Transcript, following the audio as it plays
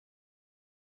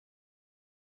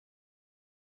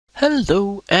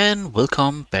Hello and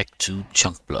welcome back to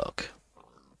skyblock.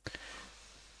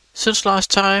 Since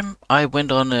last time I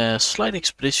went on a slight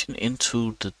expedition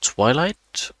into the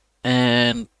twilight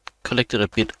and collected a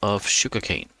bit of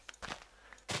sugarcane.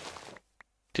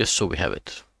 Just so we have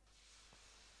it.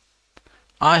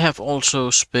 I have also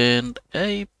spent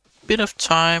a bit of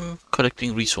time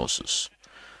collecting resources.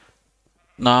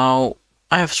 Now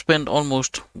I have spent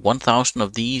almost 1000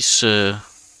 of these,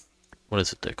 what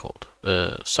is it they're called?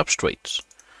 Substrates.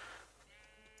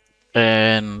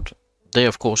 And they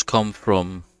of course come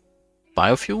from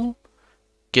biofuel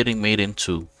getting made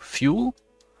into fuel,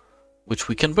 which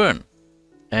we can burn.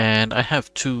 And I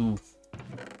have 2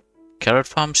 carrot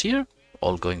farms here,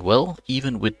 all going well.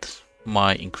 Even with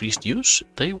my increased use,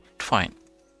 they worked fine.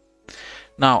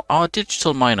 Now, our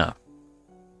digital miner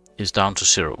is down to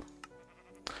 0.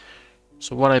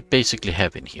 So what I basically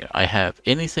have in here, I have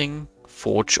anything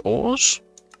forge ores.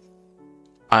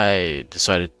 I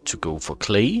decided to go for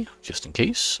clay, just in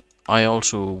case. I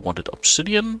also wanted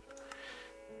obsidian.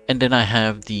 And then I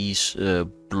have these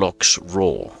blocks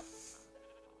raw.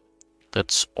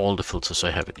 That's all the filters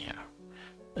I have in here.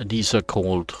 And these are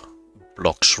called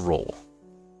blocks raw.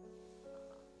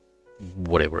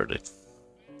 Whatever it is.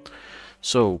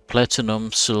 So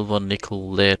platinum, silver, nickel,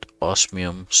 lead,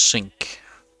 osmium, zinc,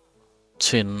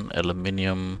 tin,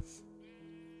 aluminium.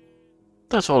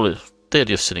 That's all it is. They're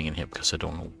just sitting in here because I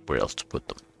don't know where else to put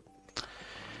them.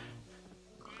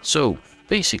 So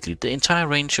basically the entire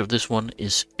range of this one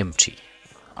is empty.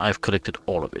 I've collected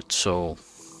all of it. So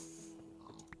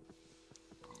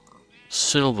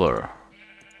silver,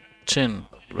 tin,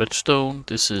 redstone,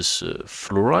 this is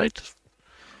fluorite.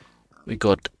 We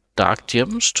got dark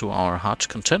gems to our heart's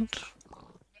content.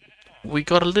 We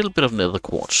got a little bit of nether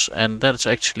quartz, and that's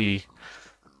actually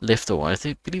leftover. I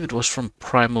believe it was from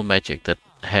Primal Magic that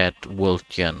had world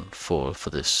gen for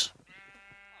this.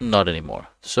 Not anymore.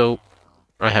 So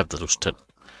I have those 10.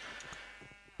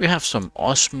 We have some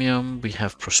osmium, we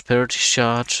have prosperity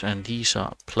shards, and these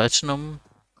are platinum.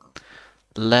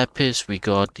 Lapis, we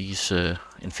got these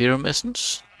inferior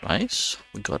essence. Nice.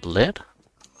 We got lead.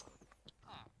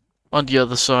 On the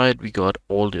other side, we got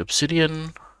all the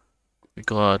obsidian. We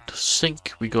got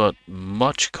zinc. We got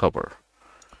much copper.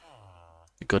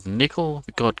 We got nickel.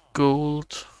 We got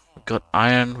gold. We got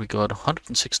iron. We got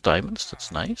 106 diamonds. That's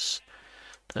nice.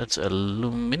 That's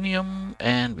aluminium.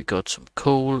 And we got some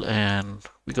coal. And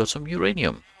we got some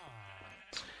uranium.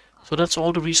 So that's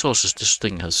all the resources this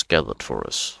thing has gathered for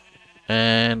us.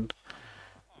 And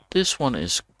this one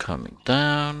is coming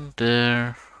down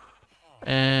there.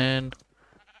 And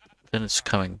then it's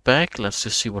coming back. Let's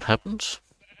just see what happens.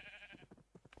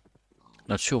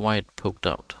 Not sure why it poked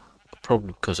out.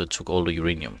 Probably because I took all the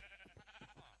uranium.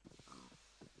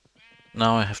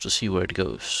 Now I have to see where it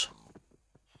goes.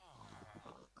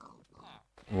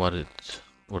 What it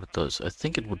does. I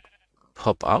think it would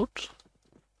pop out.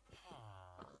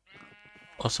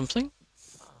 Or something?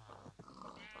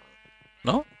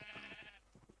 No?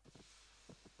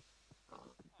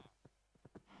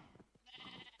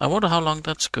 I wonder how long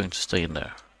that's going to stay in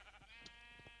there.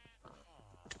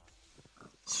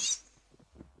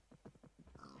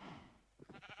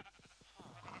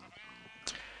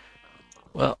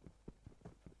 Well,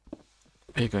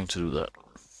 we're going to do that.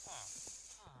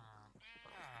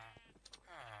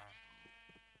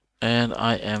 And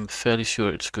I am fairly sure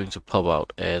it's going to pop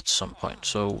out at some point.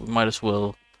 So we might as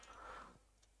well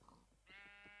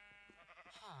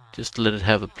just let it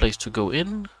have a place to go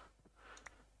in.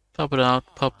 Pop it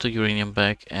out, pop the uranium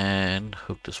back, and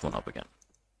hook this one up again.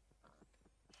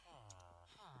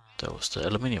 That was the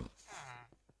aluminium.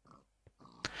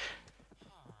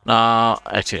 Now,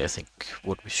 actually, I think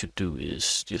what we should do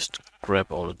is just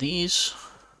grab all of these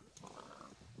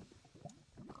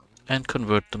and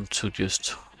convert them to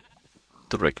just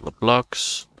the regular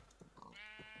blocks.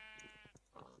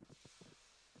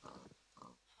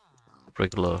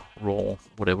 Regular, raw,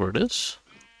 whatever it is.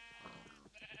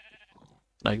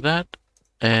 Like that.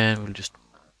 And we'll just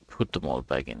put them all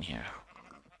back in here.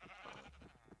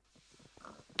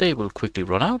 They will quickly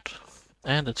run out,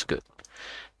 and that's good.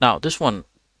 Now, this one,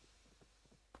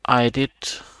 I did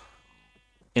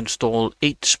install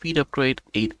 8 speed upgrade,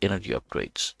 8 energy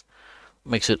upgrades.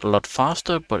 Makes it a lot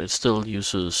faster, but it still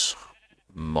uses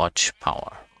much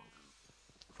power.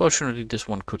 Fortunately, this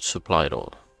one could supply it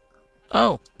all.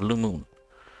 Oh, blue moon.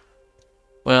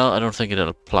 Well, I don't think it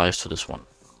applies to this one.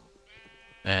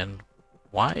 And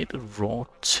why the raw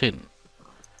tin?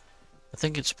 I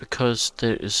think it's because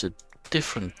there is a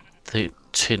different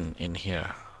tin in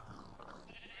here.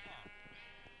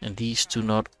 And these do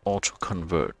not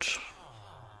auto-convert.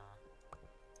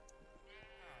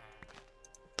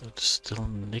 That's still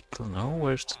nickel. No,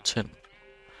 where's the tin?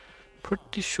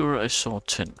 Pretty sure I saw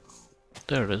tin.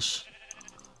 There it is.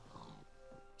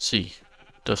 See,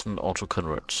 doesn't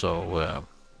auto-convert, so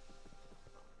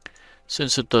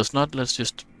since it does not, let's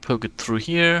just poke it through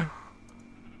here.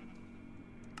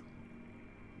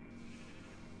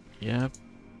 Yep.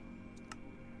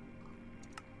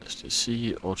 Let's just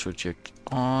see, auto-eject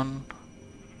on.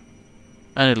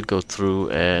 And it'll go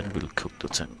through and we'll cook the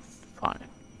tin. Fine.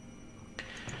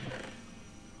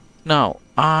 Now,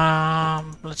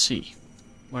 let's see.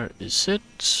 Where is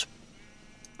it?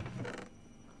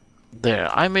 There,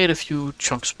 I made a few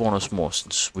chunk spawners more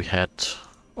since we had...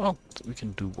 Well, we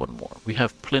can do one more. We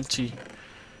have plenty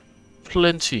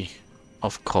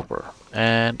of copper.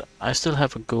 And I still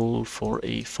have a goal for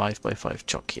a 5x5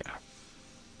 chunk here.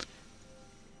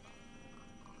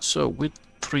 So with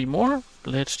 3 more,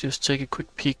 let's just take a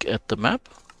quick peek at the map.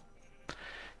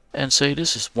 And say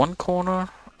this is one corner,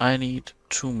 I need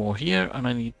 2 more here, and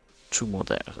I need 2 more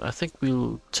there. I think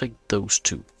we'll take those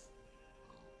 2.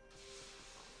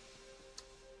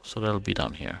 So that'll be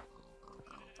down here.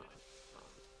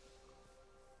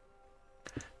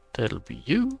 That'll be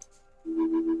you.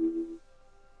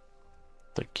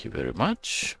 Thank you very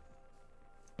much.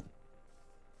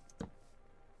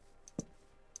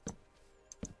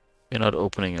 We're not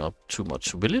opening up too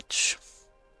much village,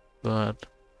 but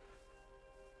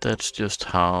that's just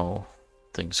how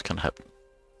things can happen.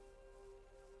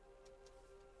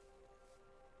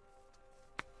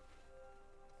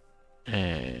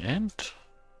 And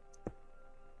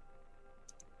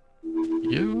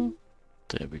you,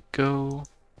 there we go.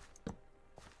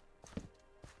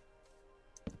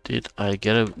 Did I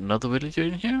get another villager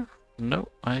in here? No,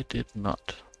 I did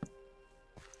not.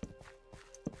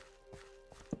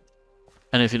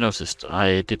 And if you noticed,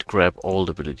 I did grab all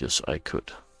the villagers I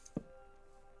could.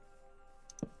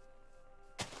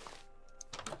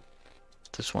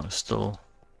 This one is still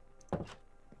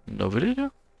no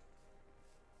villager.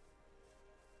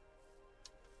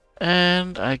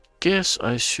 And I guess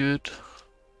I should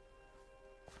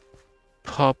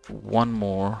pop one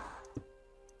more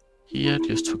here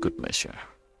just for good measure.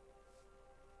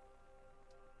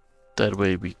 That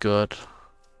way we got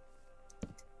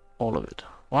all of it.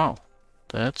 Wow,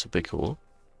 that's a big hole.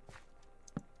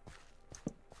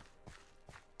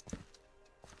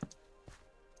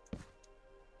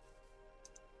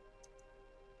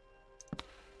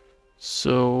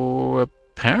 So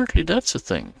apparently that's a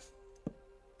thing.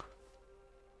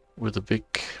 With a big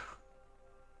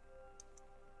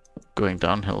going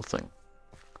downhill thing.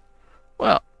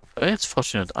 Well, it's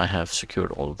fortunate I have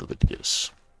secured all of the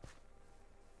villages.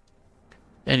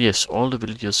 And yes, all the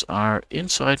villages are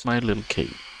inside my little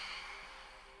cave.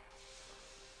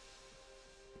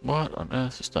 What on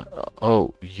earth is that?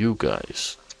 Oh, you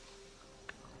guys.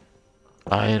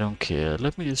 I don't care.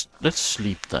 Let's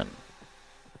sleep then.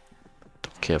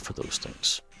 Don't care for those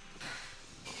things.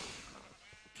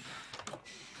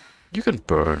 You can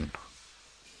burn.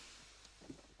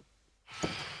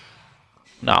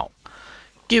 Now,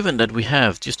 given that we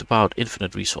have just about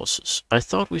infinite resources, I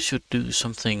thought we should do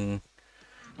something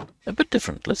a bit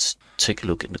different. Let's take a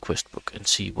look in the quest book and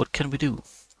see what can we do.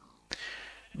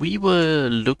 We were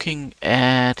looking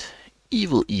at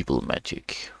evil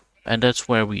magic, and that's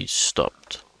where we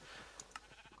stopped.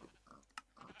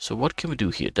 So what can we do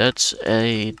here? That's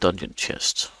a dungeon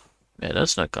chest. Yeah,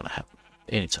 that's not gonna happen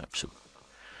anytime soon.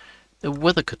 The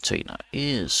weather container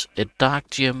is a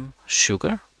dark gem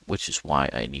sugar, which is why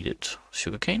I needed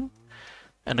sugarcane,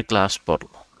 and a glass bottle.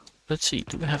 Let's see,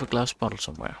 do we have a glass bottle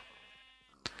somewhere?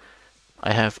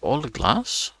 I have all the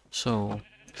glass, so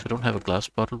if I don't have a glass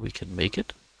bottle, we can make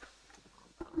it.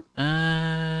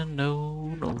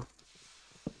 No.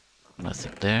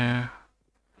 Nothing there.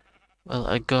 Well,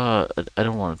 I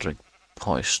don't want to drink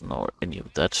poison or any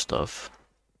of that stuff.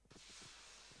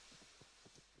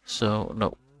 So,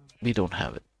 no. We don't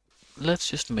have it. Let's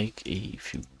just make a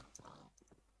few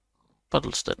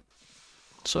bottles then.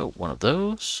 So, one of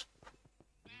those.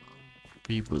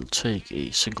 We will take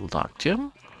a single dark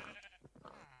gem.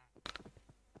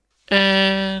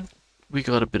 And we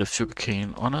got a bit of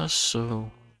sugarcane on us, so...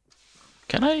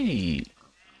 Can I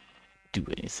do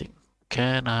anything?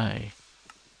 Can I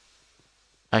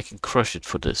can crush it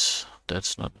for this.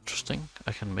 That's not interesting.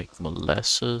 I can make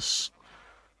molasses.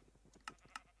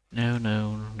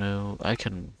 No. I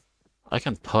can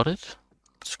pot it.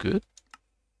 It's good.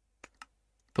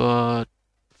 But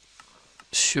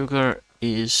sugar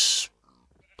is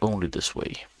only this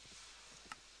way.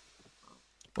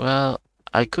 Well,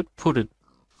 I could put it...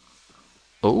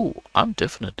 Oh, I'm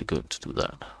definitely going to do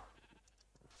that.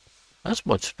 That's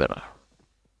much better.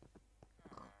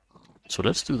 So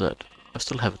let's do that. I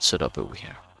still have it set up over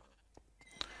here.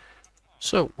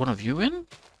 So, one of you in.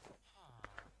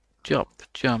 Jump,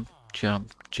 jump,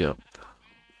 jump, jump.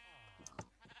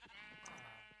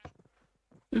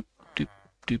 Doop, doop,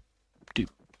 doop, doop.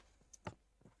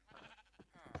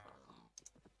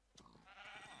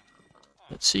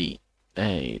 Let's see.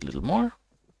 A little more.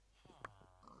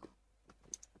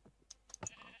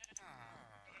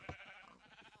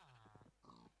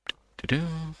 Doo-doo.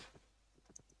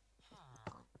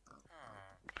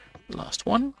 Last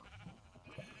one.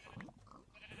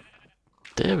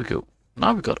 There we go.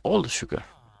 Now we got all the sugar.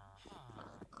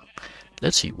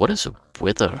 Let's see, what is a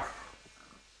weather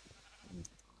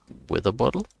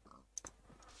bottle?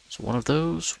 So one of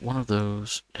those,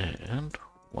 and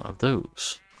one of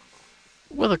those.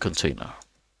 Weather container.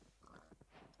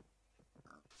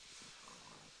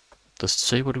 Does it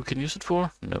say what we can use it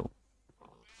for? No.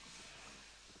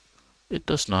 It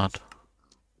does not.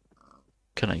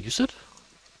 Can I use it?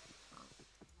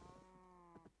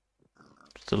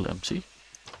 Still empty.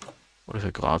 What if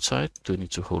I go outside? Do I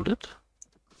need to hold it?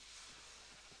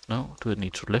 No. Do I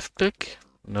need to left click?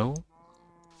 No.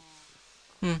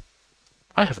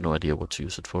 I have no idea what to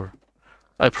use it for.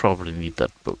 I probably need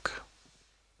that book.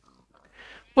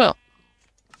 Well,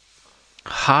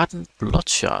 hardened blood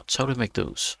shards. How do I make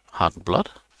those? Hardened blood?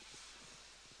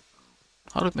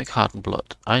 How do I make hardened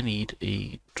blood? I need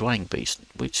a drying basin,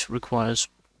 which requires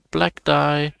black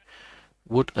dye,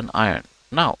 wood, and iron.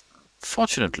 Now,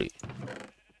 fortunately,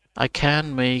 I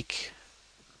can make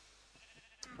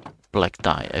black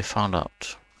dye. I found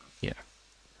out here.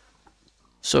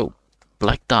 So,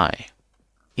 black dye.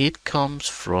 It comes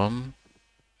from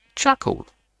charcoal.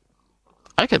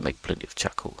 I can make plenty of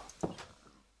charcoal.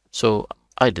 So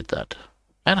I did that.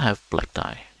 And I have black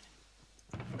dye.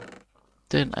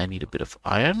 Then I need a bit of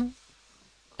iron.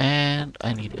 And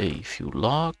I need a few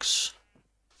logs.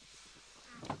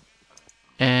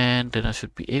 And then I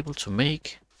should be able to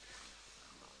make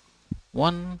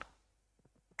one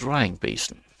drying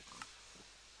basin.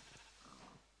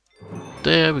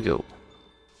 There we go.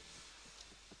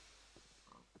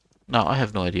 Now I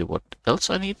have no idea what else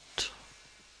I need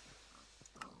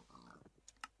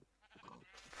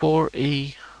for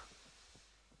a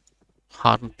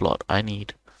hardened blood. I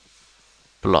need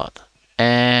blood,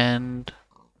 and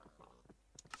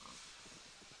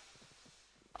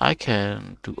I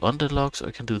can do underlogs.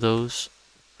 I can do those.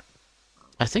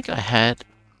 I think I had.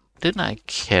 Didn't I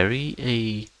carry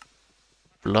a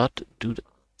blood? Dude,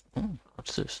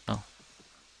 what's this? No.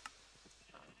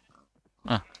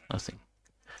 Ah, nothing.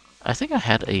 I think I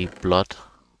had a blood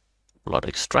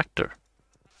extractor.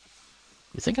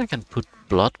 You think I can put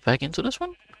blood back into this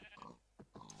one?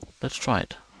 Let's try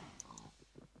it.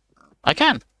 I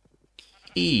can!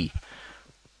 E.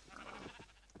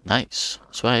 Nice.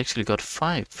 So I actually got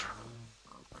 5.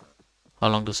 How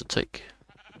long does it take?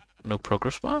 No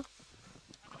progress bar?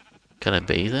 Can I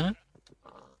bathe in it?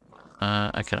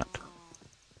 I cannot.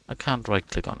 I can't right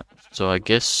click on it. So I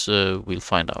guess we'll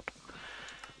find out.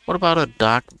 What about a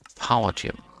dark power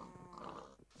gem?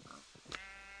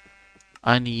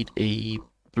 I need a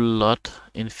blood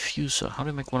infuser. How do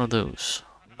I make one of those?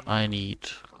 I need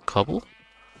cobble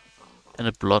and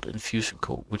a blood infusion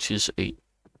core, which is a...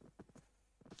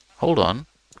 Hold on.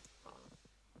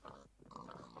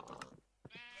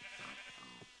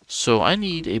 So I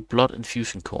need a blood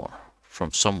infusion core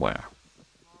from somewhere.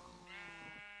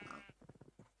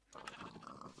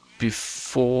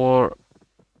 Before...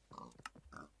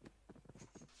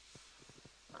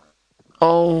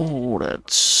 Oh,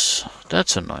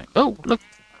 that's annoying. Oh, look,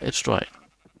 it's dry.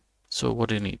 So what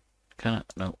do you need? Can I?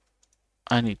 No.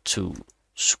 I need to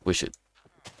squish it.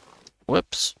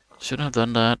 Whoops. Shouldn't have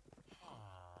done that.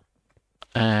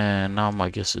 And now my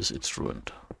guess is it's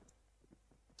ruined.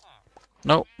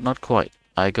 No, not quite.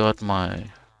 I got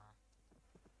my...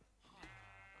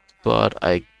 But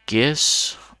I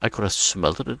guess I could have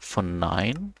smelted it for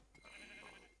 9.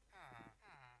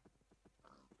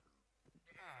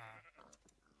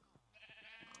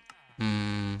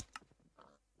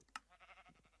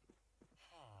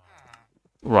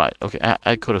 Right, okay,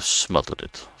 I could have smelted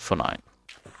it for 9.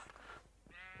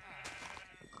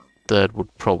 That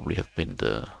would probably have been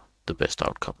the best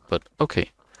outcome, but okay.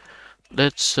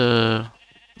 Let's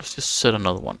just set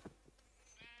another one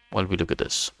while we look at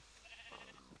this.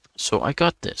 So I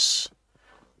got this.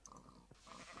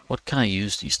 What can I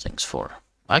use these things for?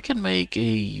 I can make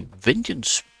a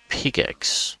vengeance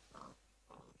pickaxe.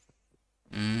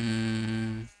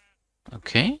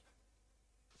 Okay.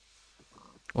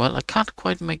 Well, I can't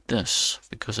quite make this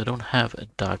because I don't have a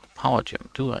dark power gem,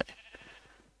 do I?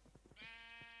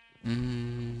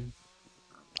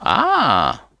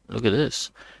 Ah! Look at this.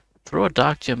 Throw a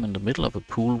dark gem in the middle of a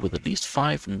pool with at least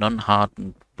 5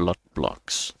 non-hardened blood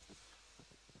blocks.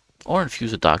 Or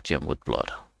infuse a dark gem with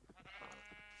blood.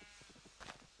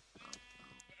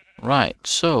 Right,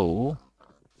 so...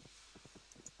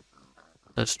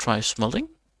 let's try smelting.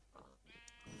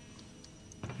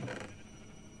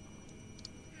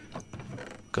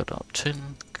 Got our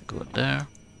tin, can go in there.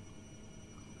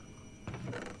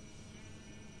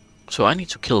 So I need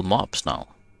to kill mobs now.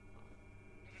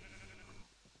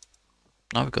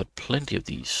 Now we've got plenty of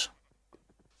these.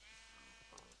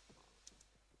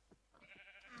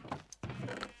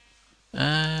 We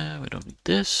don't need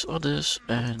this or this,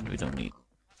 and we don't need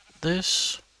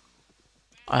this.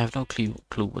 I have no clue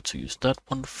what to use that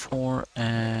one for,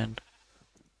 and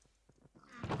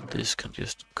this can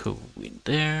just go in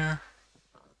there.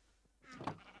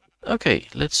 Okay,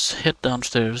 let's head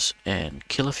downstairs and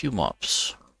kill a few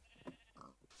mobs.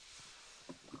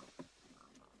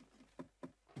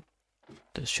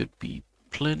 There should be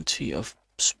plenty of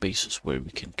spaces where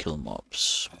we can kill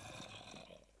mobs.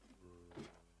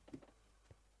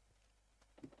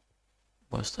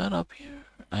 Was that up here?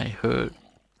 I heard,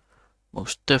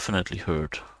 most definitely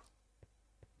heard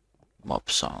mob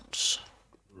sounds.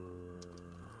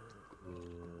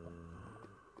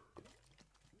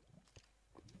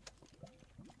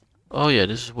 Oh yeah,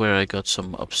 this is where I got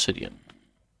some obsidian.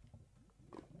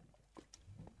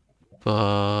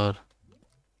 But...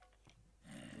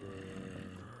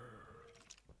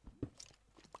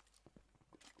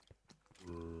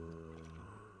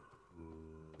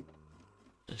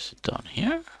 is it down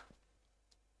here?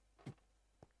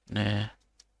 Nah.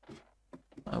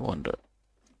 I wonder.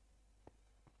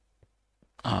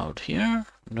 Out here?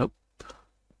 Nope.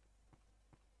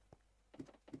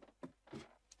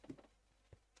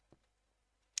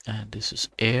 And this is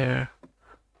air.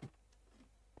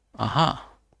 Aha.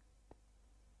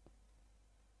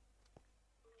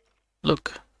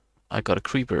 Look, I got a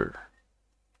creeper.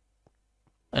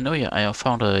 I know, yeah, I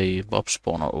found a mob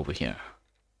spawner over here.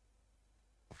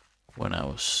 When I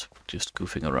was just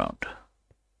goofing around.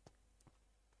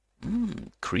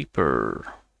 Creeper.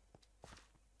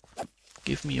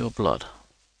 Give me your blood.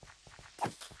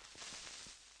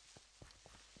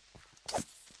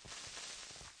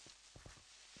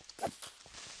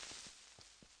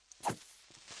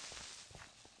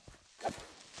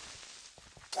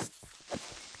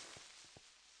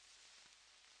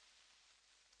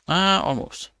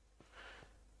 Almost.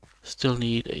 Still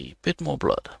need a bit more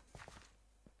blood.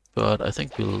 But I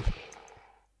think we'll...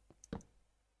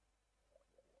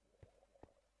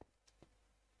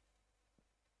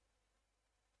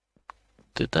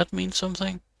 did that mean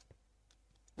something?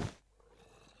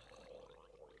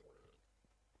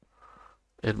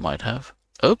 It might have.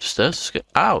 Oops, there's a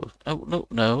ow! Oh, no,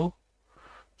 no.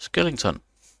 Skeleton.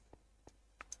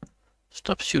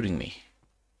 Stop shooting me.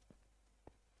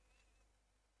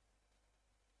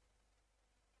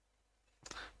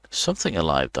 There's something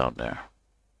alive down there.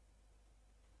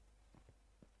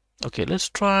 Okay, let's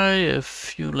try a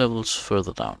few levels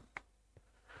further down.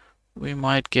 We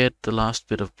might get the last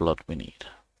bit of blood we need.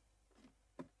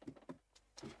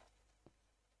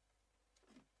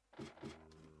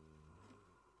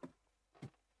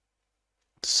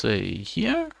 Say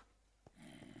here.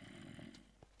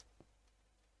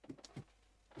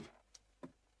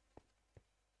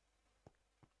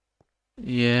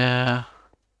 Yeah,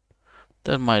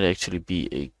 that might actually be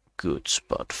a good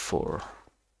spot for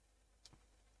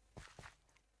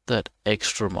that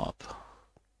extra mob.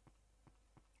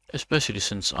 Especially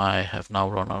since I have now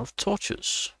run out of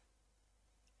torches.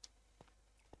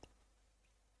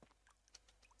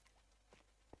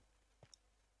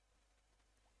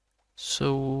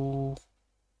 So,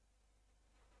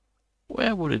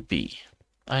 where would it be?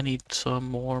 I need some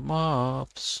more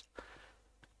mobs.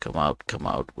 Come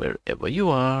out, wherever you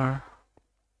are.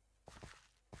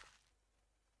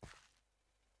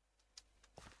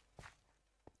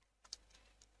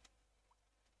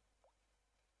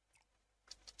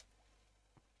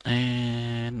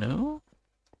 And no.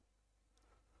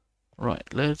 Right,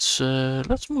 let's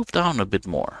move down a bit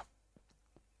more.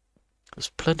 There's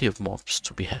plenty of mobs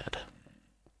to be had.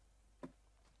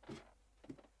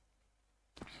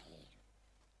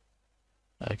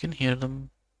 I can hear them.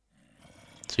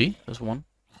 See, there's one.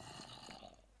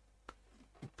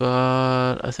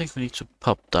 But I think we need to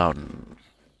pop down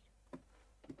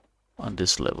on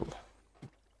this level.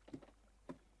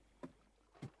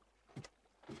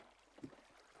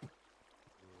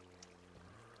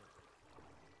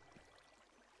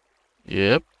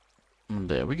 Yep. And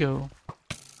there we go.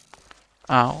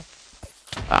 Ow.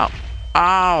 Ow.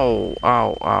 Ow.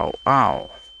 Ow. Ow. Ow.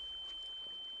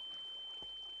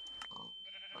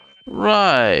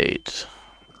 Right.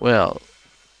 Well,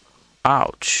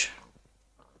 ouch.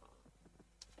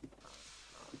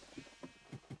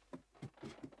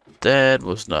 That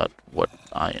was not what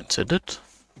I intended.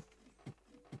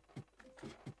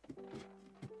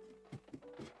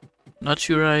 Not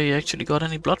sure I actually got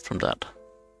any blood from that.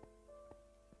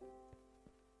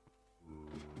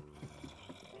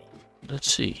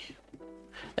 Let's see.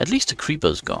 At least the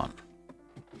creeper's gone.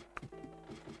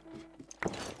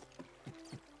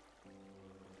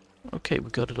 Okay, we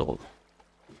got it all.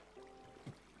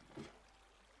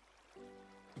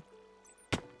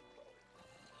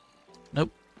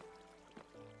 Nope.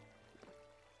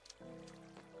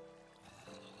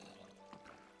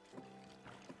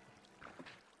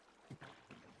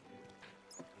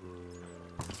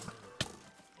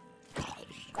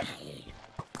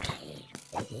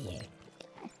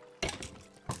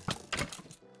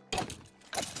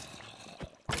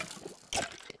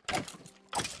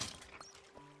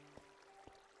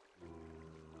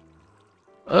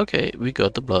 Okay, we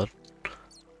got the blood.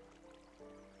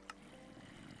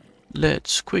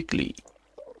 Let's quickly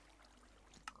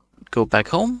go back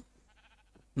home.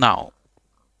 Now,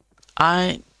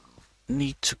 I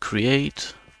need to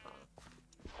create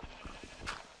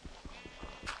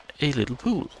a little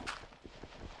pool.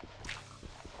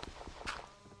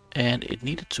 And it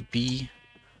needed to be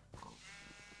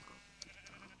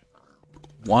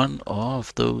one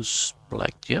of those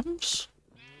black gems.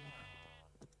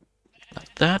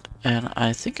 Like that. And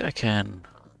I think I can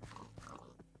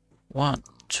 1,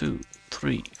 2,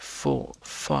 3, 4,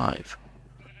 5.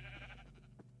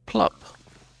 Plop.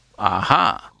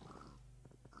 Aha!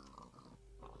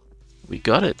 We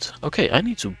got it. Okay, I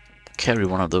need to carry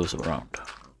one of those around.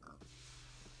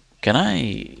 Can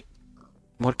I...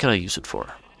 What can I use it for?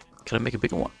 Can I make a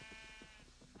bigger one?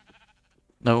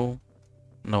 No.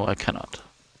 No, I cannot.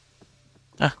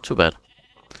 Ah, too bad.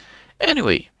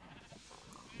 Anyway,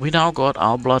 we now got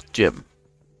our blood gem.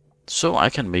 So I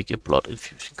can make a blood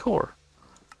infusion core.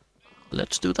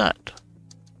 Let's do that.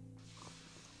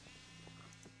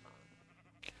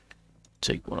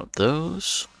 Take one of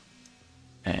those.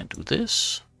 And do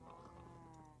this.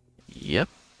 Yep.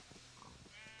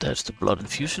 That's the blood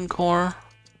infusion core.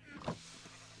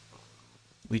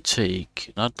 We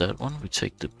take, not that one, we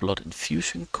take the blood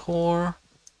infusion core.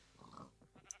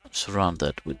 Surround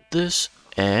that with this.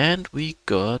 And we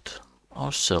got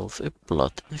ourselves a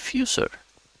blood infuser.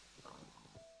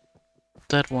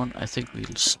 That one I think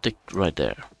we'll stick right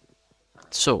there.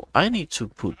 So I need to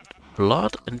put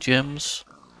blood and gems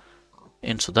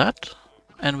into that.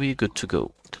 And we're good to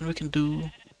go. Then we can do...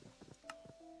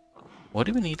 What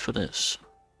do we need for this?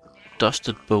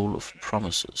 Dusted Bowl of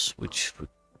Promises, which...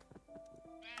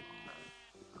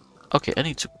 Okay, I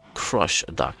need to crush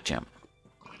a dark gem.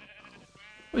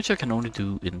 Which I can only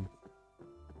do in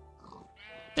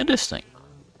this thing.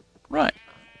 Right.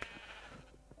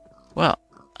 Well,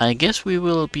 I guess we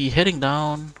will be heading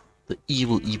down the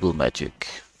evil magic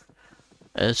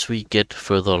as we get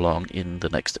further along in the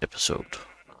next episode.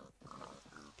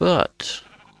 But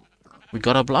we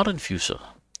got a blood infuser,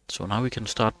 so now we can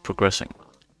start progressing.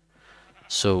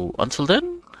 So until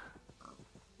then,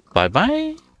 bye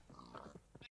bye.